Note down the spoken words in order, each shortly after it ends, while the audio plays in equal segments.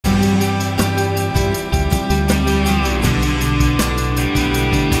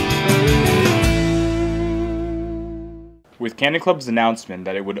With Cannon Club's announcement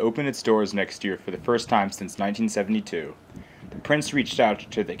that it would open its doors next year for the first time since 1972, the Prince reached out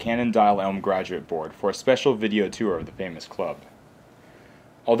to the Cannon Dial Elm Graduate Board for a special video tour of the famous club.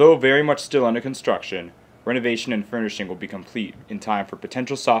 Although very much still under construction, renovation and furnishing will be complete in time for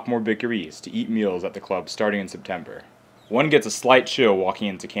potential sophomore bickeries to eat meals at the club starting in September. One gets a slight chill walking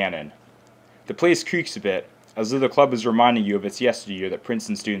into Cannon. The place creaks a bit, as though the club is reminding you of its yesteryear that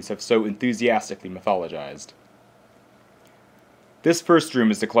Princeton students have so enthusiastically mythologized. This first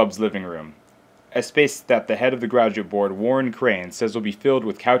room is the club's living room, a space that the head of the graduate board, Warren Crane, says will be filled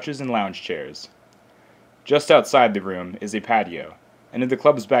with couches and lounge chairs. Just outside the room is a patio, and in the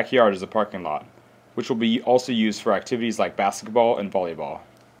club's backyard is a parking lot, which will be also used for activities like basketball and volleyball.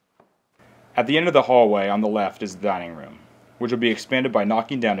 At the end of the hallway on the left is the dining room, which will be expanded by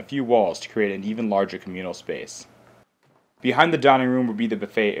knocking down a few walls to create an even larger communal space. Behind the dining room will be the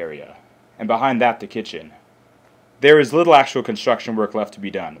buffet area, and behind that the kitchen. There is little actual construction work left to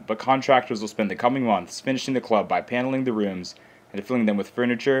be done, but contractors will spend the coming months finishing the club by paneling the rooms and filling them with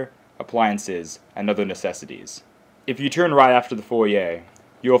furniture, appliances, and other necessities. If you turn right after the foyer,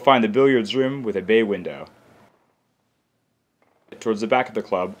 you will find the billiards room with a bay window. Towards the back of the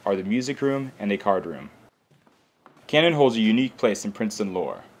club are the music room and a card room. Cannon holds a unique place in Princeton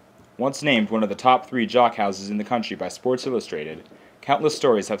lore. Once named one of the top 3 jock houses in the country by Sports Illustrated, countless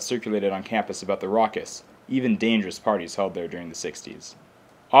stories have circulated on campus about the raucous, even dangerous parties held there during the 60s.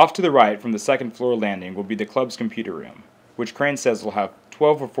 Off to the right from the second floor landing will be the club's computer room, which Crane says will have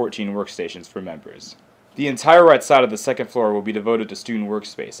 12 or 14 workstations for members. The entire right side of the second floor will be devoted to student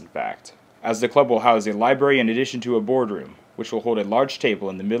workspace, in fact, as the club will house a library in addition to a boardroom, which will hold a large table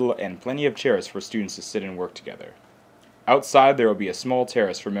in the middle and plenty of chairs for students to sit and work together. Outside there will be a small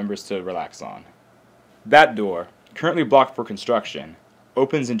terrace for members to relax on. That door, currently blocked for construction,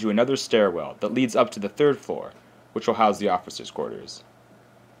 opens into another stairwell that leads up to the 3rd floor, which will house the officers' quarters.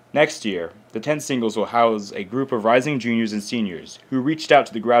 Next year, the 10 singles will house a group of rising juniors and seniors who reached out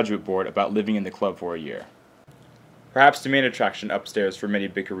to the graduate board about living in the club for a year. Perhaps the main attraction upstairs for many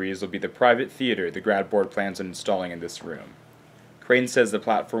bickeries will be the private theater the grad board plans on installing in this room. Crane says the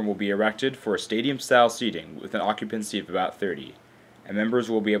platform will be erected for stadium-style seating with an occupancy of about 30, and members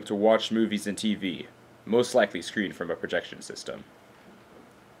will be able to watch movies and TV, most likely screened from a projection system.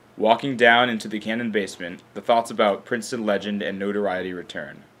 Walking down into the Cannon basement, the thoughts about Princeton legend and notoriety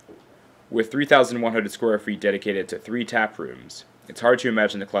return. With 3,100 square feet dedicated to 3 tap rooms, it's hard to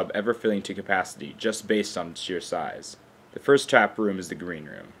imagine the club ever filling to capacity just based on sheer size. The first tap room is the green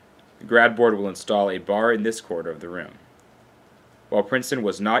room. The grad board will install a bar in this quarter of the room. While Princeton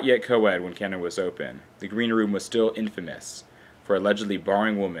was not yet co-ed when Cannon was open, the green room was still infamous for allegedly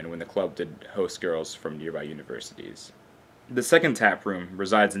barring women when the club did host girls from nearby universities. The second tap room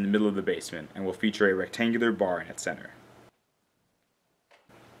resides in the middle of the basement and will feature a rectangular bar in its center.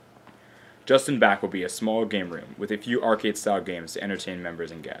 Just in back will be a small game room with a few arcade-style games to entertain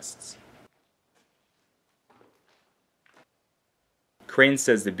members and guests. Crane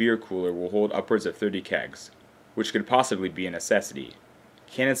says the beer cooler will hold upwards of 30 kegs, which could possibly be a necessity.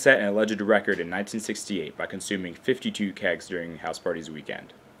 Cannon set an alleged record in 1968 by consuming 52 kegs during House Parties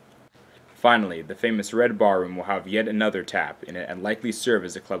weekend. Finally, the famous Red Bar Room will have yet another tap in it and likely serve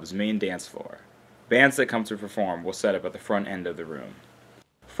as the club's main dance floor. Bands that come to perform will set up at the front end of the room.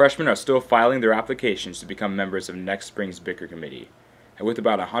 Freshmen are still filing their applications to become members of next spring's Bicker Committee, and with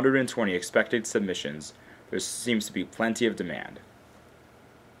about 120 expected submissions, there seems to be plenty of demand.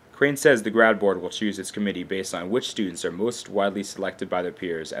 Crane says the grad board will choose its committee based on which students are most widely selected by their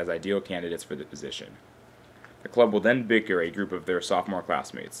peers as ideal candidates for the position. The club will then bicker a group of their sophomore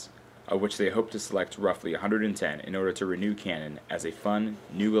classmates, of which they hope to select roughly 110 in order to renew Cannon as a fun,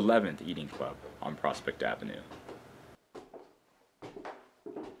 new 11th eating club on Prospect Avenue.